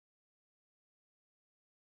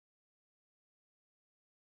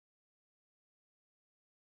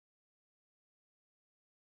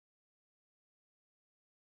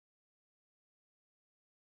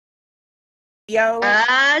Yo.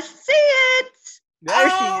 I see it. There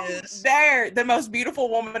she is. There, the most beautiful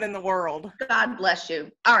woman in the world. God bless you.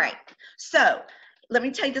 All right. So let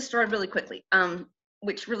me tell you the story really quickly.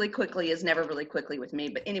 Which really quickly is never really quickly with me.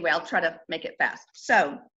 But anyway, I'll try to make it fast.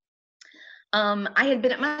 So I had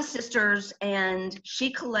been at my sister's and she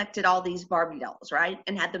collected all these Barbie dolls, right?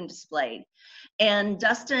 And had them displayed. And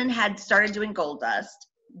Dustin had started doing gold dust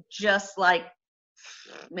just like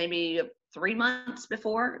maybe 3 months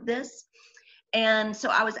before this. And so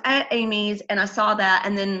I was at Amy's and I saw that.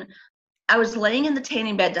 And then I was laying in the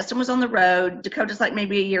tanning bed. Dustin was on the road. Dakota's like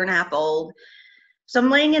maybe a year and a half old. So I'm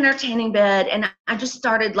laying in our tanning bed and I just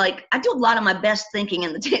started like, I do a lot of my best thinking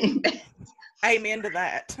in the tanning bed. Amen to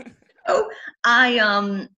that. So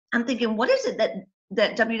I'm thinking, what is it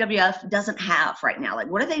that WWF doesn't have right now? Like,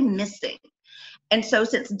 what are they missing? And so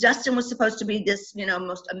since Dustin was supposed to be this,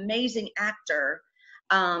 most amazing actor,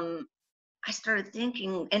 I started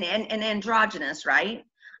thinking, and androgynous, right?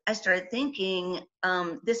 I started thinking,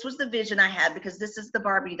 this was the vision I had because this is the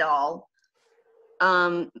Barbie doll.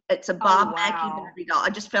 It's a Bob Mackie Barbie doll. I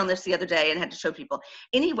just found this the other day and had to show people.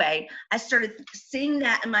 Anyway, I started seeing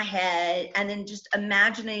that in my head and then just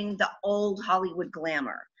imagining the old Hollywood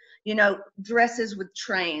glamour, dresses with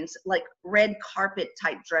trains, like red carpet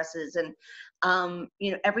type dresses and,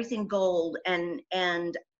 everything gold.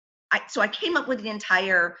 So I came up with the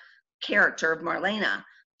entire character of Marlena.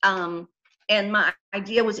 And my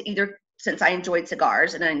idea was either, since I enjoyed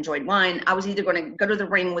cigars and I enjoyed wine, I was either going to go to the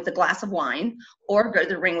ring with a glass of wine or go to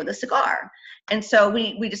the ring with a cigar. And so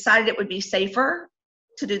we decided it would be safer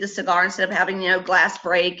to do the cigar instead of having, glass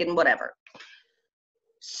break and whatever.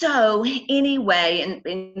 So anyway,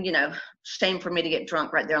 and shame for me to get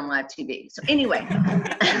drunk right there on live TV. So anyway,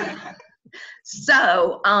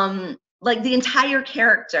 so like the entire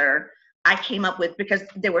character I came up with because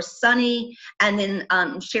there was Sunny and then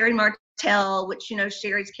Sherry Martel, which,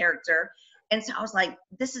 Sherry's character. And so I was like,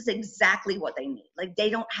 this is exactly what they need. Like,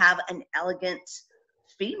 they don't have an elegant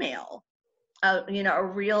female, a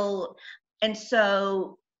real. And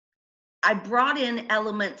so I brought in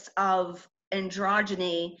elements of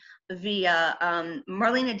androgyny via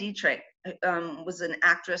Marlena Dietrich was an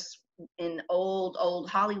actress in old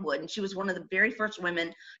Hollywood. And she was one of the very first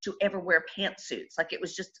women to ever wear pantsuits. Like, it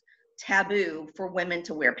was just taboo for women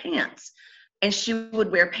to wear pants, and she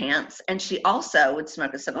would wear pants and she also would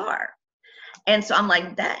smoke a cigar. And so I'm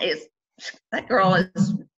like, that girl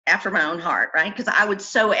is after my own heart, right? Because I would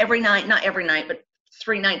sew every night, not every night, but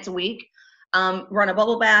 3 nights a week, run a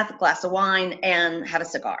bubble bath, a glass of wine, and have a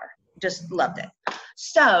cigar. Just loved it.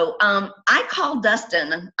 So I called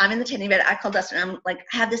Dustin. I'm in the tanning bed. I called Dustin. I'm like,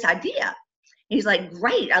 I have this idea. He's like,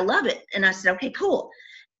 great, I love it. And I said, okay, cool.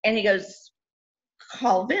 And he goes,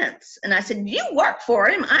 call Vince. And I said, you work for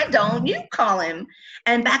him. I don't. You call him.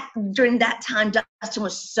 And back during that time, Dustin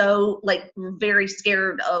was so like very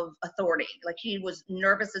scared of authority. Like, he was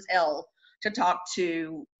nervous as hell to talk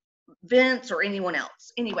to Vince or anyone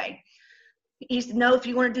else. Anyway, he said, no, if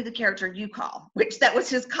you want to do the character, you call, which that was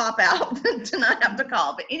his cop out to not have to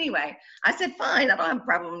call. But anyway, I said, fine, I don't have a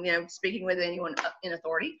problem, speaking with anyone in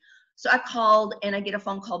authority. So I called and I get a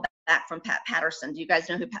phone call back from Pat Patterson. Do you guys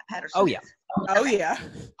know who Pat Patterson is? Oh, yeah.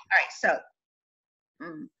 All right.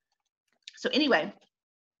 So anyway,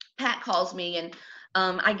 Pat calls me and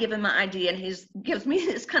I give him my idea and he gives me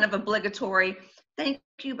this kind of obligatory, thank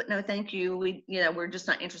you, but no thank you. We're just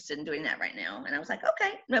not interested in doing that right now. And I was like,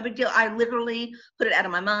 okay, no big deal. I literally put it out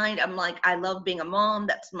of my mind. I'm like, I love being a mom.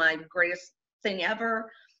 That's my greatest thing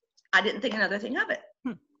ever. I didn't think another thing of it.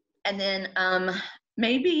 And then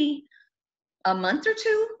maybe a month or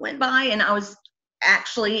two went by and I was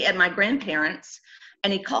actually at my grandparents'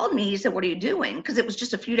 and he called me. He said, what are you doing? Because it was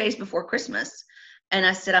just a few days before Christmas. And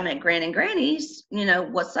I said, I'm at Gran and Granny's,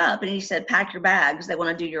 what's up? And he said, pack your bags. They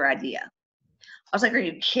want to do your idea. I was like, are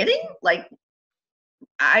you kidding? Like,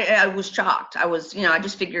 I was shocked. I was, I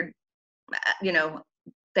just figured,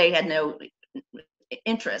 they had no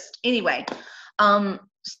interest. Anyway,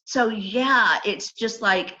 so yeah, it's just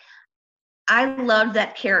like, I loved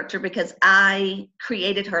that character because I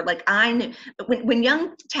created her. Like, I knew when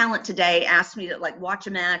young talent today asks me to like watch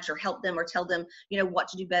a match or help them or tell them, what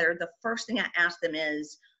to do better, the first thing I ask them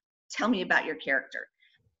is, tell me about your character.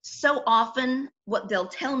 So often what they'll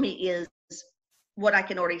tell me is what I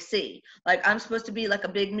can already see. Like, I'm supposed to be like a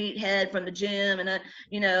big meathead from the gym and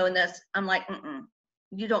and that's, I'm like,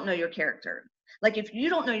 you don't know your character. Like, if you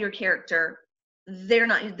don't know your character,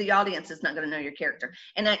 the audience is not going to know your character.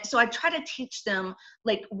 And so I try to teach them,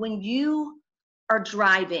 like, when you are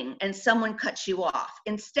driving and someone cuts you off,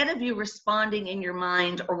 instead of you responding in your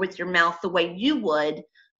mind or with your mouth the way you would,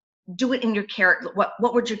 do it in your character.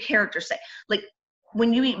 What would your character say? Like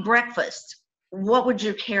when you eat breakfast, what would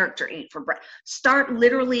your character eat for breakfast? Start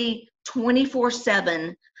literally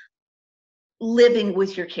 24/7 living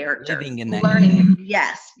with your character, Living in that. learning.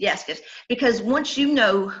 Yes. Because once you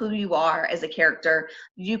know who you are as a character,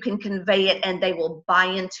 you can convey it and they will buy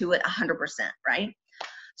into it 100%, right?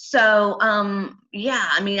 So, yeah,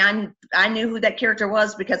 I mean, I knew who that character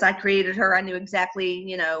was because I created her. I knew exactly,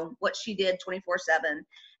 you know, what she did 24/7.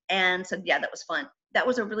 And so, yeah, that was fun. That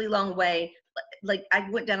was a really long way. Like I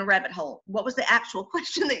went down a rabbit hole. What was the actual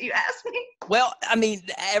question that you asked me? Well, I mean,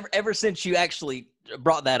 ever since you actually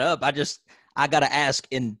brought that up, I got to ask,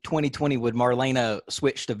 in 2020, would Marlena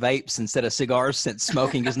switch to vapes instead of cigars since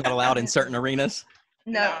smoking is not allowed in certain arenas?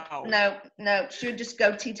 No. She would just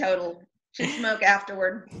go teetotal. She'd smoke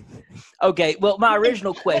afterward. Okay. Well, my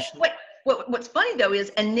original question. What's funny though is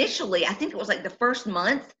initially, I think it was like the first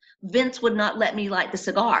month, Vince would not let me light the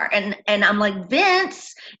cigar. And I'm like,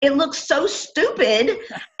 Vince, it looks so stupid.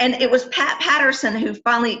 And it was Pat Patterson who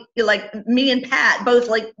finally, like me and Pat both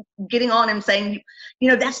like getting on him saying, you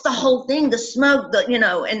know, that's the whole thing, the smoke, you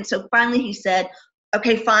know. And so finally he said,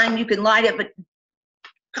 okay, fine, you can light it, but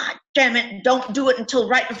God damn it, don't do it until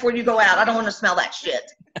right before you go out. I don't want to smell that shit.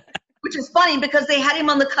 Which is funny because they had him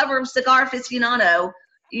on the cover of Cigar Aficionado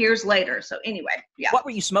years later. So anyway, yeah. What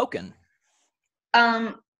were you smoking?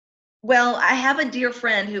 Well, I have a dear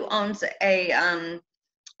friend who owns a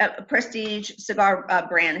prestige cigar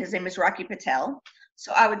brand. His name is Rocky Patel.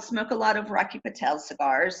 So I would smoke a lot of Rocky Patel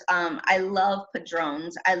cigars. I love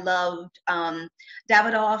Padrones. I loved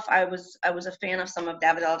Davidoff. I was a fan of some of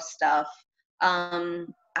Davidoff's stuff.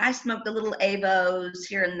 I smoked the little Avos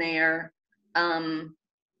here and there.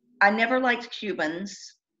 I never liked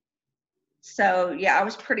Cubans. So yeah, I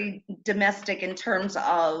was pretty domestic in terms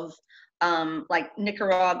of like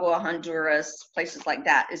Nicaragua, Honduras, places like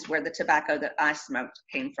that is where the tobacco that I smoked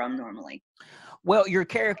came from normally. Well, your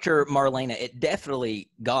character, Marlena, it definitely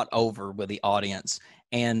got over with the audience.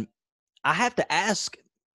 And I have to ask,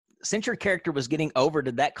 since your character was getting over,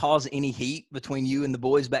 did that cause any heat between you and the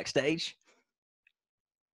boys backstage?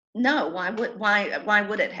 No, why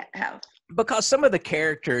would it have? Because some of the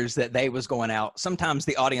characters that they was going out, sometimes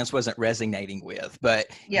the audience wasn't resonating with, but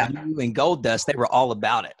yeah, you and Gold Dust, they were all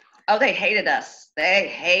about it. Oh, they hated us. They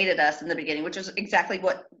hated us in the beginning, which is exactly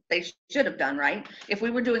what they should have done, right? If we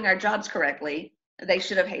were doing our jobs correctly, they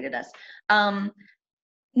should have hated us.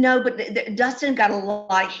 No, but Dustin got a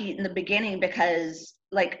lot of heat in the beginning because,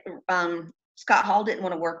 like, Scott Hall didn't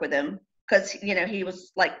want to work with him because, you know, he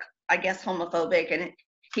was, like, I guess, homophobic, and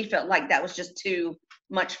he felt like that was just too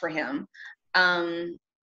much for him.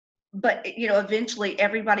 But, you know, eventually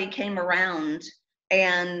everybody came around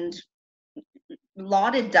and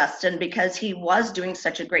lauded Dustin because he was doing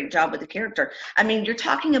such a great job with the character. I mean, you're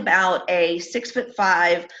talking about a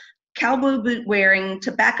 6'5", cowboy boot wearing,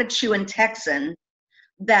 tobacco chewing Texan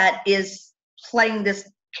that is playing this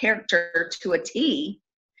character to a T.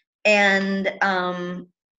 And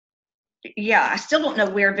yeah, I still don't know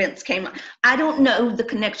where Vince came. I don't know the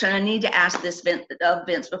connection. I need to ask this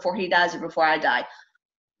Vince before he dies or before I die.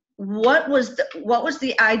 What was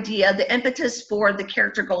the idea, the impetus for the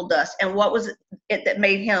character Gold Dust, and what was it that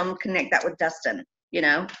made him connect that with Dustin? You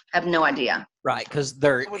know, I have no idea. Right, because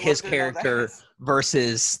they're his character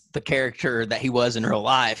versus the character that he was in real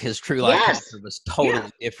life. His true life character was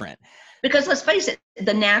totally different. Because let's face it,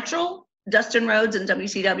 the natural Dustin Rhodes in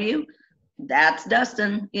WCW, that's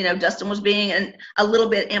Dustin. You know, Dustin was being a little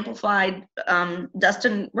bit amplified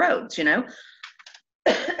Dustin Rhodes, you know.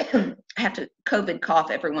 I have to COVID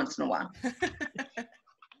cough every once in a while.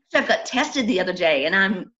 I got tested the other day and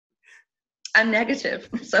I'm negative.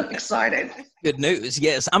 I'm so excited. Good news.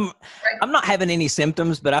 Yes. I'm not having any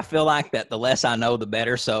symptoms, but I feel like that the less I know, the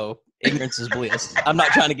better. So ignorance is bliss. I'm not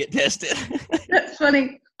trying to get tested. That's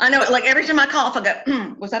funny. I know, like every time I cough, I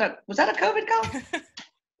go, was that a COVID cough?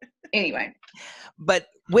 Anyway. But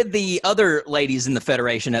with the other ladies in the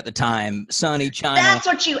Federation at the time, Sunny, Chyna. That's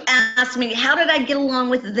what you asked me. How did I get along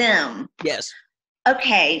with them? Yes.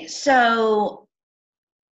 Okay, so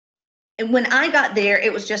when I got there,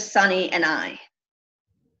 it was just Sunny and I.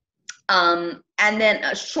 And then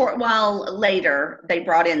a short while later, they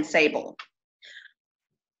brought in Sable.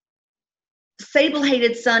 Sable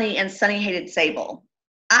hated Sunny and Sunny hated Sable.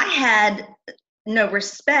 I had no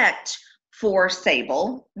respect for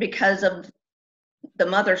Sable because of the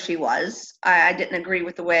mother she was. I didn't agree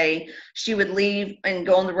with the way she would leave and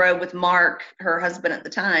go on the road with Mark, her husband at the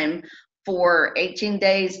time, for 18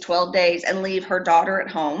 days, 12 days, and leave her daughter at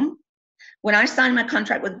home. When I signed my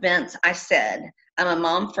contract with Vince, I said, I'm a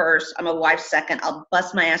mom first. I'm a wife second. I'll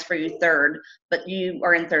bust my ass for you third, but you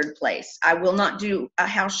are in third place. I will not do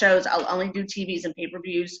house shows. I'll only do TVs and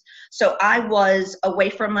pay-per-views. So I was away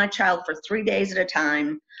from my child for 3 days at a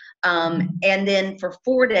time. And then for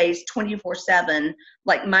 4 days, 24/7,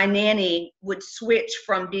 like my nanny would switch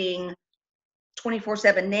from being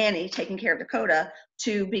 24/7 nanny taking care of Dakota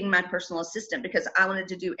to being my personal assistant, because I wanted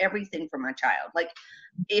to do everything for my child. Like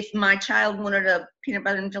if my child wanted a peanut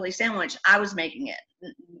butter and jelly sandwich, I was making it.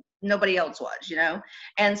 Nobody else was, you know?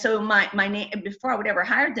 And so before I would ever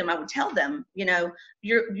hire them, I would tell them, you know,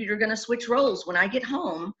 you're going to switch roles when I get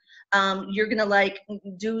home. You're going to like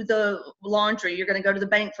do the laundry. You're going to go to the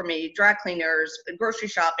bank for me, dry cleaners, grocery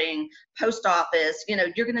shopping, post office, you know,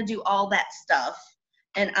 you're going to do all that stuff.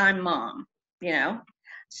 And I'm mom, you know?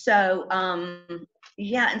 So,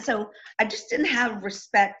 yeah. And so I just didn't have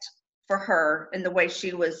respect for her in the way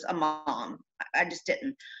she was a mom. I just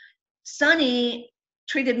didn't. Sunny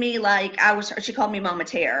treated me like I was her. She called me Mama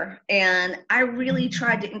Terre, and I really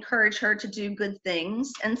tried to encourage her to do good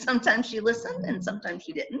things, and sometimes she listened and sometimes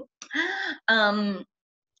she didn't.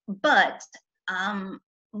 But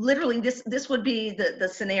literally this would be the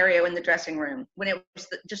scenario in the dressing room when it was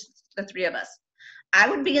just the three of us. I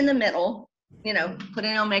would be in the middle, you know,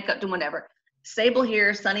 putting on makeup, doing whatever. Sable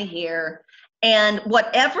here, Sunny here, and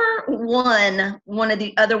whatever one wanted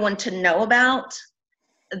the other one to know about,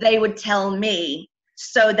 they would tell me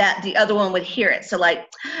so that the other one would hear it. So like,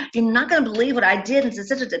 you're not going to believe what I did. And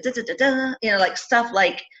you know, like stuff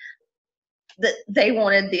like that they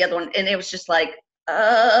wanted the other one. And it was just like,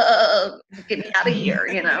 get me out of here.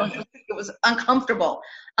 You know, it was uncomfortable.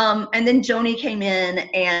 And then Joni came in,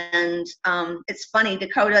 and it's funny,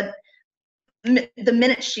 Dakota, the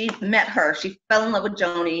minute she met her, she fell in love with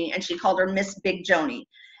Joni, and she called her Miss Big Joni.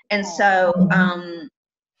 And so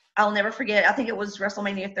I'll never forget, I think it was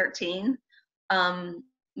WrestleMania 13.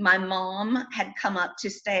 My mom had come up to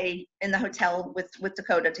stay in the hotel with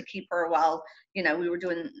Dakota to keep her while, you know, we were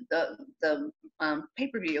doing the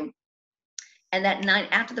pay-per-view. And that night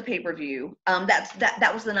after the pay-per-view,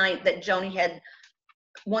 that was the night that Joni had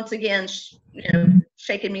once again, you know,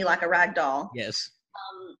 shaken me like a rag doll. Yes.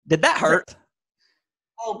 Did that hurt?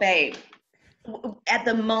 Oh, babe. At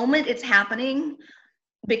the moment it's happening,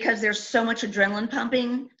 because there's so much adrenaline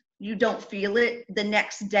pumping, you don't feel it. The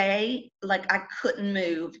next day, like I couldn't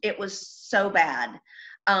move. It was so bad.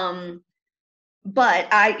 But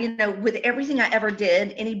I, you know, with everything I ever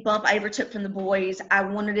did, any bump I ever took from the boys, I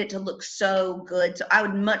wanted it to look so good. So I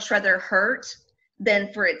would much rather hurt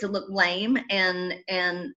than for it to look lame, and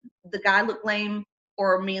the guy look lame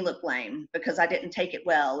or me look lame because I didn't take it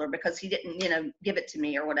well, or because he didn't, you know, give it to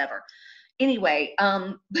me or whatever. Anyway,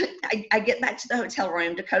 I get back to the hotel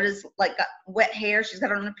room. Dakota's like got wet hair. She's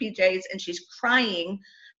got on her PJs, and she's crying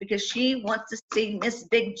because she wants to see Miss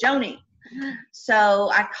Big Joni. So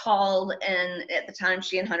I called, and at the time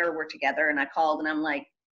she and Hunter were together, and I called and I'm like,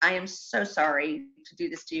 I am so sorry to do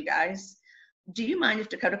this to you guys. Do you mind if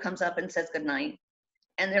Dakota comes up and says goodnight?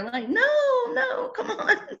 And they're like, no, come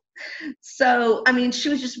on. So, I mean, she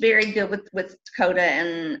was just very good with Dakota,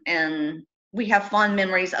 and we have fond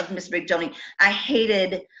memories of Miss Big Joni. I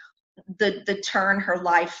hated the turn her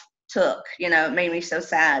life took, you know, it made me so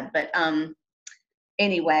sad. But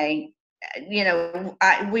anyway, you know,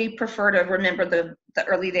 we prefer to remember the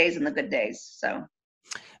early days and the good days. So.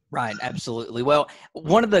 Right, absolutely. Well,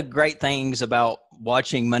 one of the great things about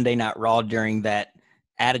watching Monday Night Raw during that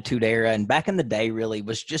Attitude Era and back in the day really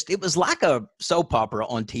was just, it was like a soap opera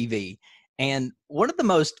on TV. And one of the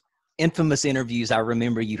most infamous interviews I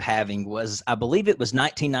remember you having was, I believe it was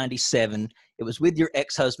 1997. It was with your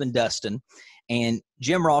ex-husband, Dustin, and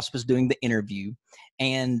Jim Ross was doing the interview,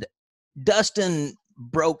 and Dustin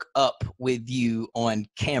broke up with you on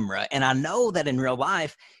camera. And I know that in real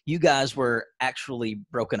life, you guys were actually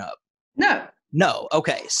broken up. No.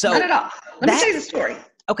 Okay. So not at all. Let me tell you the story.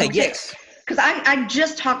 Okay. Yes. Because I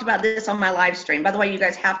just talked about this on my live stream. By the way, you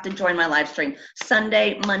guys have to join my live stream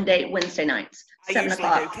Sunday, Monday, Wednesday nights, 7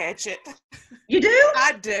 o'clock. I usually do catch it. You do?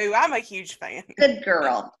 I do. I'm a huge fan. Good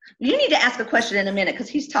girl. You need to ask a question in a minute because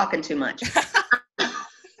he's talking too much.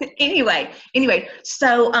 Anyway,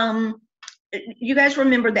 so you guys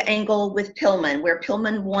remember the angle with Pillman where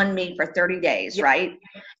Pillman won me for 30 days, yep. Right?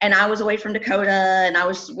 And I was away from Dakota and I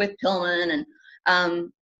was with Pillman,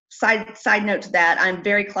 and side note to that, I'm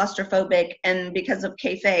very claustrophobic, and because of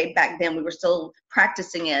kayfabe back then, we were still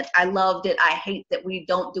practicing it. I loved it. I hate that we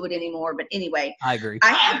don't do it anymore, but anyway. I agree.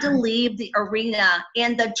 I had to leave the arena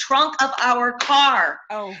in the trunk of our car.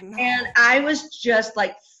 Oh, no. And I was just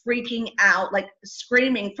like freaking out, like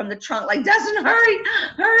screaming from the trunk, like, Dustin, hurry.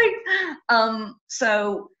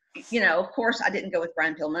 So of course I didn't go with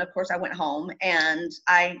Brian Pillman. Of course I went home and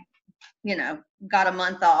I, got a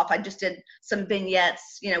month off. I just did some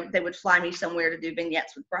vignettes. They would fly me somewhere to do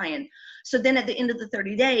vignettes with Brian. So then at the end of the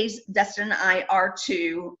 30 days, Dustin and I are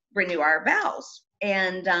to renew our vows.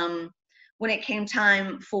 And when it came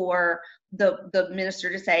time for the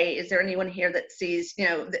minister to say, is there anyone here that sees,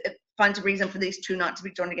 finds a reason for these two not to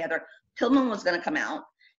be joined together, Pillman was going to come out,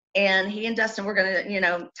 and he and Dustin were going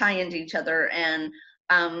to, tie into each other, and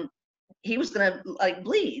he was going to like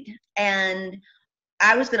bleed, and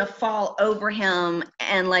I was going to fall over him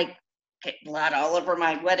and like get blood all over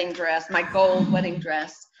my wedding dress, my gold wedding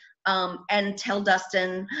dress, and tell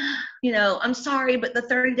Dustin, I'm sorry, but the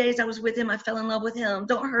 30 days I was with him, I fell in love with him.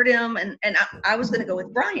 Don't hurt him. And I was going to go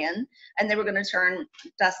with Brian, and they were going to turn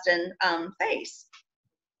Dustin face.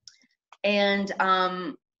 And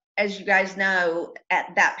as you guys know, at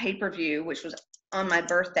that pay-per-view, which was on my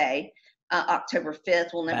birthday, October 5th,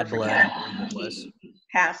 we'll never forget, he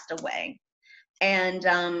passed away. And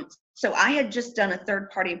so I had just done a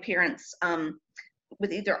third-party appearance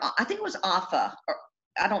with either, I think it was AFA, or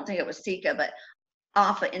I don't think it was Sika, but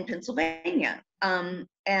AFA in Pennsylvania. And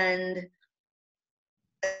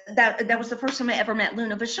that was the first time I ever met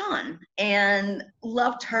Luna Vachon, and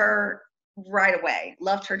loved her right away,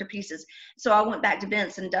 loved her to pieces. So I went back to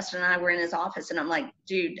Vince, and Dustin and I were in his office, and I'm like,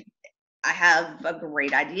 dude, I have a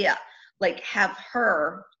great idea. Like, have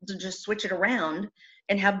her to just switch it around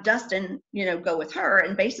and have Dustin, go with her,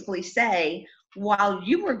 and basically say, while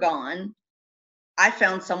you were gone, I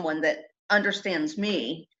found someone that understands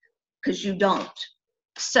me, because you don't.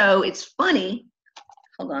 So it's funny.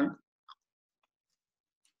 Hold on.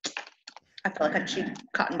 I feel like I chewed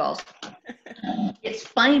cotton balls. It's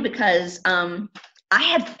funny because I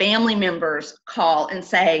had family members call and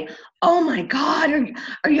say, oh my God,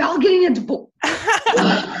 are y'all getting a divorce?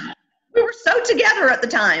 We were so together at the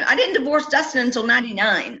time. I didn't divorce Dustin until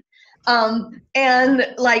 99.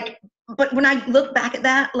 And like, but when I look back at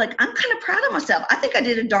that, like, I'm kind of proud of myself. I think I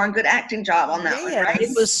did a darn good acting job on that one, right?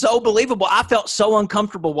 It was so believable. I felt so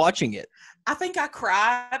uncomfortable watching it. I think I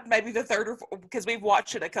cried maybe the third or fourth, because we've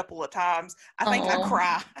watched it a couple of times. I think I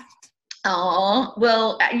cried. Oh,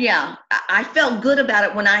 well, yeah. I felt good about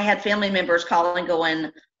it when I had family members calling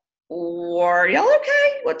going, are y'all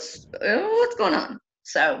okay? What's going on?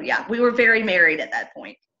 So, yeah, we were very married at that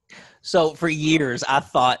point. So for years, I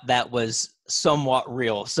thought that was somewhat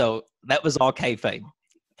real. So that was all kayfabe.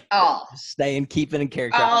 Oh. Staying, keeping in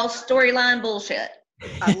character. All storyline bullshit.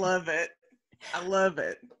 I love it. I love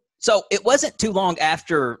it. So it wasn't too long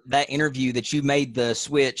after that interview that you made the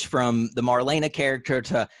switch from the Marlena character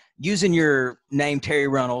to using your name,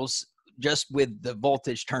 Terri Runnles, just with the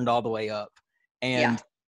voltage turned all the way up. And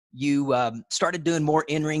you started doing more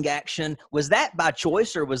in-ring action. Was that by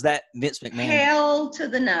choice, or was that Vince McMahon? Hell to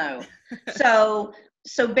the no. So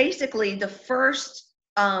basically the first,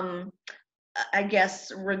 I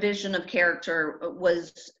guess, revision of character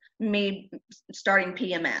was me starting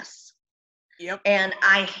PMS. Yep. And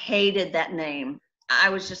I hated that name. I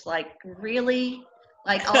was just like, really?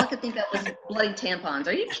 Like, all I could think of was bloody tampons.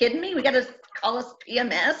 Are you kidding me? We got to call us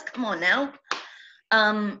PMS? Come on now.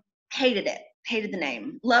 Hated it. Hated the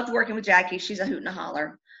name. Loved working with Jackie. She's a hoot and a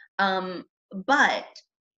holler. But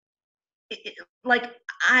like,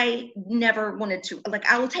 I never wanted to, like,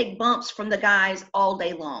 I will take bumps from the guys all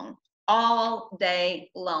day long.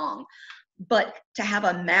 But to have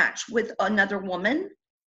a match with another woman,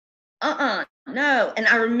 no. And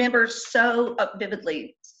I remember so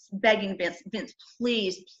vividly begging Vince,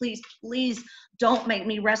 please don't make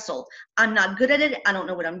me wrestle. I'm not good at it. I don't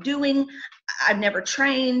know what I'm doing. I've never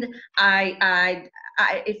trained. I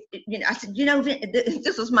said, Vince,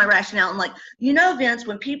 this was my rationale. I'm like, Vince,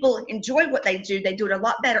 when people enjoy what they do it a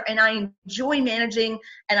lot better. And I enjoy managing,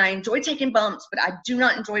 and I enjoy taking bumps, but I do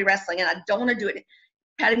not enjoy wrestling, and I don't want to do it.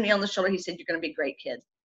 Patted me on the shoulder. He said, you're going to be a great kid.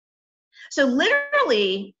 So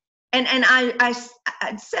literally, and I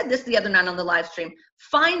said this the other night on the live stream,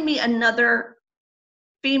 find me another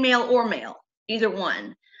female or male, either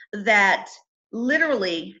one, that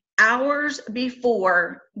literally hours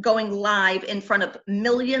before going live in front of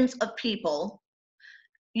millions of people,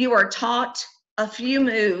 you are taught a few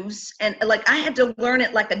moves, and like, I had to learn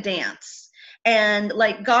it like a dance. And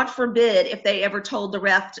like, God forbid if they ever told the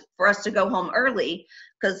ref for us to go home early,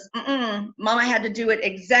 because Mama had to do it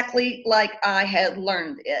exactly like I had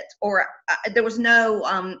learned it, or there was no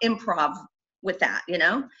improv with that,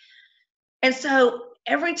 And so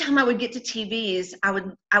every time I would get to TVs,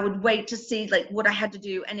 I would wait to see like what I had to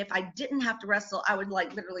do, and if I didn't have to wrestle, I would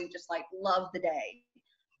like literally just like love the day.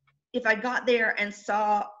 If I got there and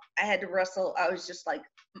saw I had to wrestle, I was just like,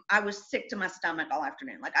 I was sick to my stomach all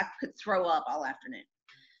afternoon. Like I could throw up all afternoon.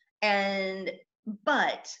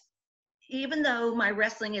 But even though my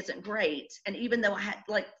wrestling isn't great, and even though I had,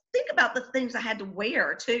 like, think about the things I had to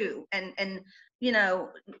wear too, and you know,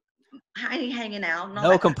 hanging out and all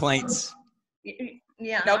No that. complaints.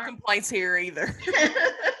 Yeah. No complaints here either.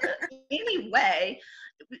 Anyway,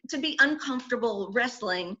 to be uncomfortable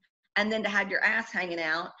wrestling and then to have your ass hanging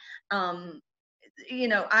out, you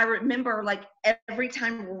know, I remember like every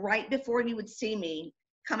time right before you would see me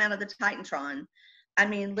come out of the Titantron, I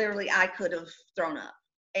mean, literally I could have thrown up.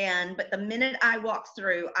 But the minute I walked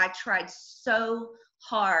through, I tried so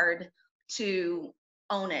hard to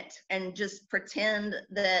own it and just pretend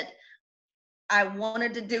that I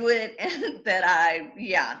wanted to do it and that I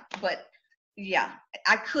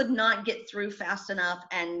could not get through fast enough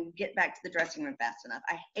and get back to the dressing room fast enough.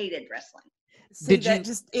 I hated wrestling. See,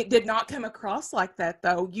 it did not come across like that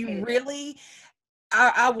though. You really,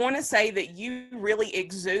 I want to say that you really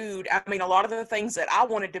exude. I mean, a lot of the things that I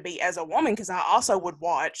wanted to be as a woman, because I also would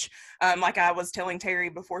watch, like I was telling Terry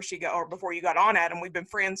before you got on, Adam, we've been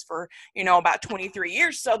friends for, you know, about 23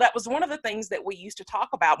 years. So that was one of the things that we used to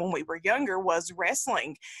talk about when we were younger was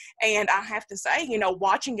wrestling. And I have to say, you know,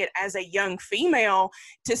 watching it as a young female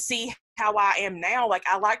to see how I am now, like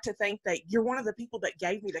I like to think that you're one of the people that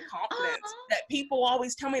gave me the confidence that people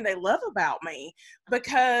always tell me they love about me,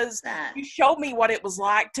 because you showed me what it was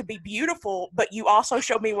like to be beautiful, but you also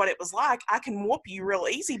showed me what it was like I can whoop you real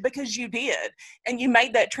easy, because you did, and you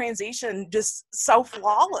made that transition just so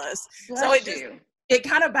flawless. So it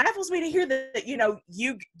kind of baffles me to hear that, you know,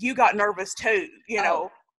 you got nervous too, you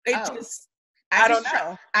know. I don't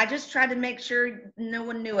know. I just tried to make sure no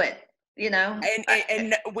one knew it. You know,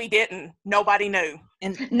 and we didn't. Nobody knew,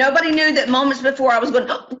 and nobody knew that moments before I was going.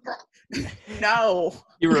 Oh. No,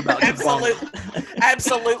 you were about to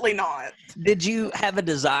absolutely not. Did you have a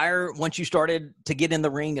desire once you started to get in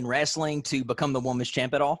the ring and wrestling to become the women's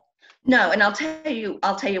champ at all? No, and I'll tell you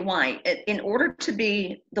why. In order to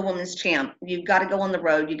be the women's champ, you've got to go on the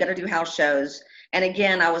road. You got to do house shows. And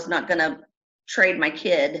again, I was not going to trade my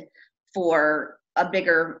kid for a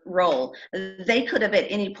bigger role. They could have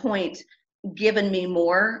at any point given me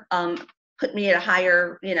more, put me at a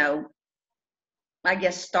higher, you know, I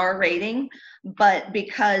guess star rating, but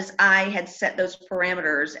because I had set those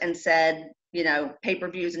parameters and said, you know,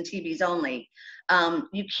 pay-per-views and TVs only,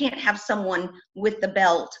 you can't have someone with the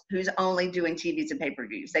belt who's only doing TVs and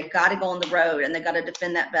pay-per-views. They got to go on the road and they got to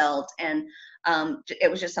defend that belt, and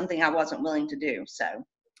it was just something I wasn't willing to do. So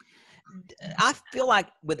I feel like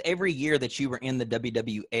with every year that you were in the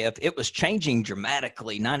WWF, it was changing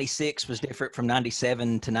dramatically. 96 was different from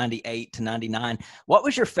 97 to 98 to 99. What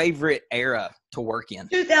was your favorite era to work in?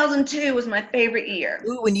 2002 was my favorite year.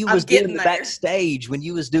 Ooh, when you was doing the backstage, when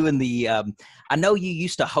you was doing the, I know you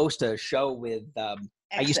used to host a show with, I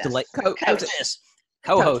used to let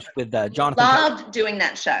co-host with Jonathan. Loved doing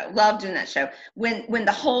that show. When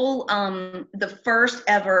the whole, the first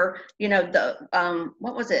ever, you know,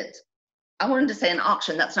 what was it? I wanted to say an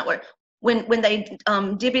auction. That's not what. When they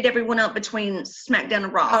divvied everyone up between SmackDown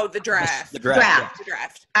and Raw. Oh, the draft. The draft. The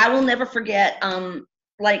draft. I will never forget.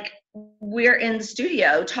 Like we're in the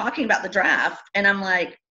studio talking about the draft, and I'm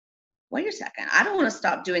like, wait a second. I don't want to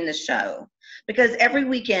stop doing this show, because every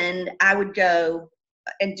weekend I would go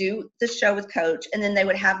and do the show with Coach, and then they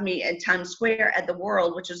would have me in Times Square at the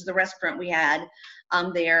World, which is the restaurant we had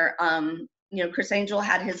there. You know, Chris Angel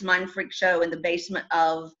had his Mind Freak show in the basement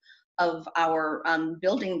of our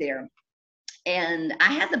building there, and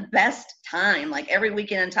I had the best time, like every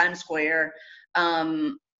weekend in Times Square.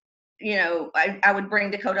 You know, I would bring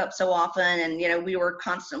Dakota up so often, and you know, we were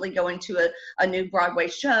constantly going to a new Broadway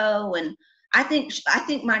show, and I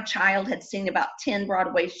think my child had seen about 10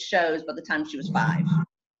 Broadway shows by the time she was 5.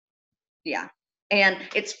 Yeah. And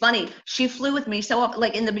it's funny, she flew with me so often.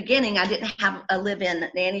 Like in the beginning, I didn't have a live-in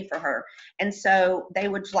nanny for her, and so they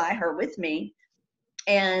would fly her with me.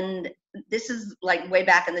 And this is like way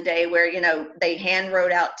back in the day where, you know, they hand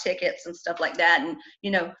wrote out tickets and stuff like that. And, you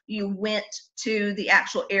know, you went to the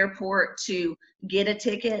actual airport to get a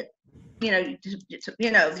ticket, you know,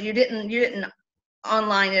 you didn't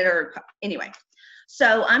online it or anyway.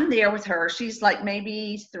 So I'm there with her. She's like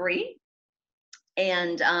maybe 3.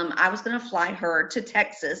 And I was going to fly her to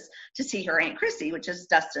Texas to see her Aunt Chrissy, which is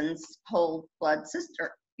Dustin's whole blood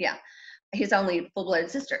sister. Yeah. His only full-blooded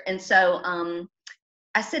sister. And so,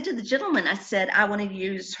 I said to the gentleman, I said, I want to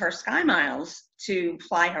use her Sky Miles to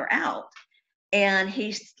fly her out. And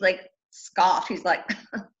he's like, scoffed. He's like,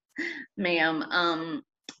 ma'am,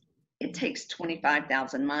 it takes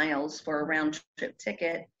 25,000 miles for a round trip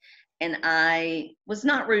ticket. And I was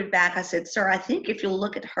not rude back. I said, sir, I think if you'll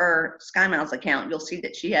look at her Sky Miles account, you'll see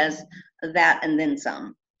that she has that and then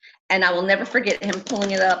some. And I will never forget him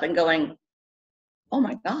pulling it up and going, oh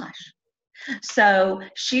my gosh. So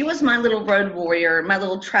she was my little road warrior, my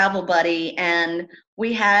little travel buddy, and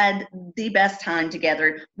we had the best time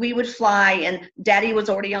together. We would fly, and Daddy was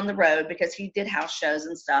already on the road because he did house shows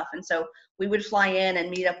and stuff. And so we would fly in and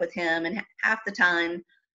meet up with him, and half the time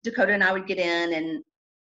Dakota and I would get in, and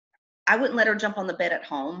I wouldn't let her jump on the bed at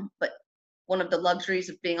home, but one of the luxuries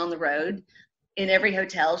of being on the road, in every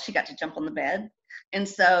hotel, she got to jump on the bed. And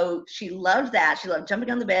so she loved that. She loved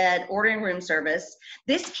jumping on the bed, ordering room service.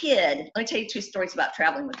 This kid, let me tell you 2 stories about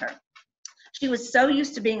traveling with her. She was so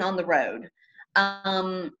used to being on the road.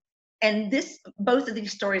 And both of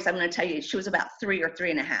these stories I'm going to tell you, she was about 3 or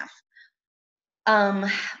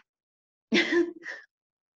 3.5.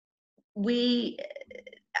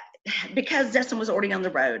 Because Dustin was already on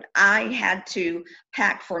the road, I had to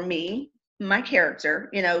pack for me, my character,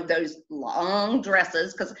 those long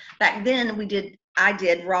dresses, because back then I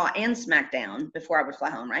did Raw and SmackDown before I would fly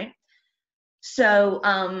home, right? So,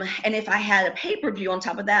 and if I had a pay-per-view on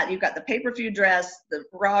top of that, you've got the pay-per-view dress, the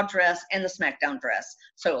Raw dress, and the SmackDown dress.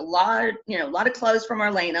 So a lot of clothes for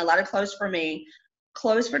Marlena, a lot of clothes for me,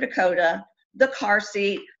 clothes for Dakota, the car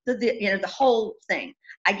seat, the whole thing.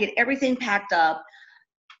 I get everything packed up,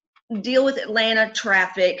 deal with Atlanta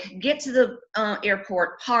traffic, get to the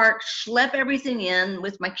airport, park, schlep everything in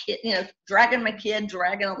with my kid, dragging my kid,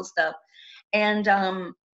 dragging all the stuff, and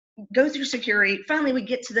go through security. Finally, we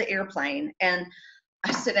get to the airplane, and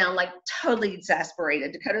I sit down like totally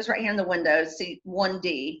exasperated. Dakota's right here in the window, seat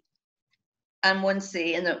 1D. I'm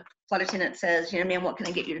 1C, and the flight attendant says, ma'am, what can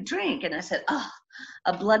I get you to drink? And I said,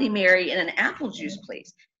 a Bloody Mary and an apple juice,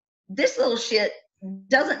 please. This little shit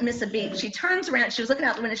doesn't miss a beat. She turns around. She was looking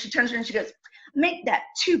out the window. She turns around and she goes, make that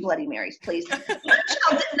 2 Bloody Marys, please. My child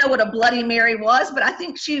didn't know what a Bloody Mary was, but I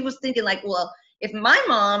think she was thinking like, well, if my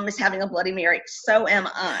mom is having a Bloody Mary, so am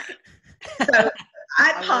I. So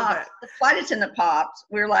I popped. The flight attendant popped.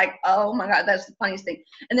 We were like, oh my God, that's the funniest thing.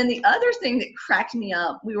 And then the other thing that cracked me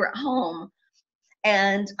up, we were at home,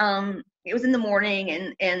 and it was in the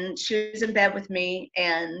morning, and she was in bed with me,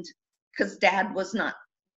 and because Dad was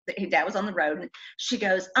on the road, and she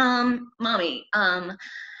goes, Mommy, I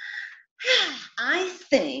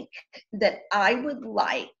think that I would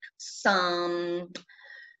like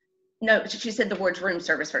she said the words room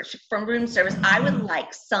service first. From room service, I would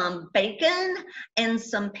like some bacon and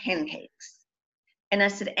some pancakes. And I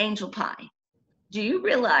said, Angel Pie, do you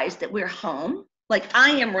realize that we're home? Like, I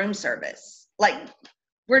am room service. Like,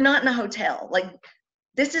 we're not in a hotel. Like,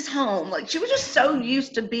 this is home. Like, she was just so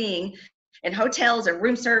used to being in hotels and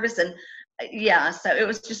room service, and so it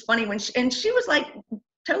was just funny when she was like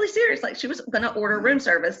totally serious, like she was gonna order room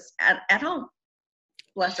service at home.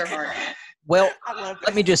 Bless her heart. Well,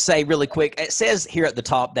 let me just say really quick, it says here at the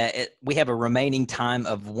top that we have a remaining time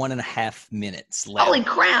of 1.5 minutes left. Holy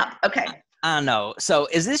crap. Okay. I know. So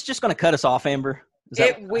is this just going to cut us off, Amber?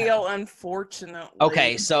 It will, unfortunately.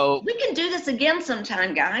 Okay, so we can do this again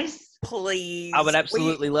sometime, guys. Please. I would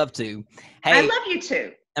absolutely love to. Hey, I love you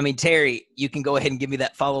too. I mean, Terri, you can go ahead and give me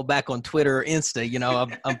that follow back on Twitter or Insta.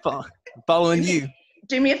 I'm following you.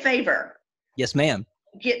 Do me a favor. Yes, ma'am.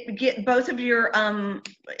 Get both of your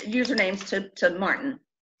usernames to Martin.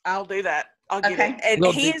 I'll do that. I'll get it. And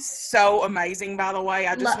he is so amazing, by the way.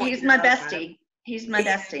 He's my bestie. He's my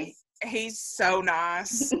bestie. He's so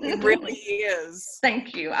nice. He really is.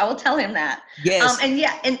 Thank you. I will tell him that. Yes. And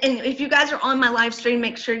if you guys are on my live stream,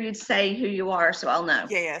 make sure you'd say who you are so I'll know.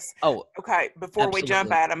 Yes. Oh, okay. Before absolutely. we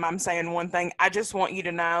jump at him, I'm saying one thing. I just want you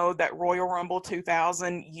to know that Royal Rumble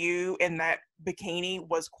 2000, you in that bikini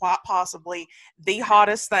was quite possibly the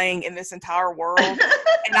hottest thing in this entire world. And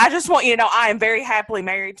I just want you to know I am very happily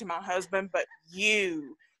married to my husband, but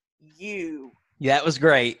you. Yeah, that was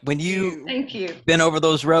great. When Thank you. Been over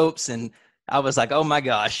those ropes, and I was like, oh my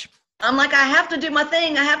gosh. I'm like, I have to do my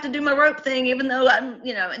thing. I have to do my rope thing, even though I'm,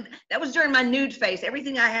 and that was during my nude phase.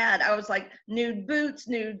 Everything I had, I was like nude boots,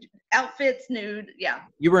 nude outfits, nude. Yeah.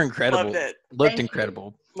 You were incredible. Loved it. Looked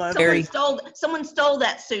incredible. Someone stole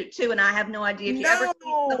that suit too, and I have no idea if you ever.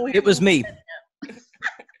 It was me.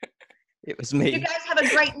 It was me. You guys have a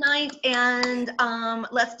great night, and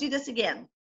let's do this again.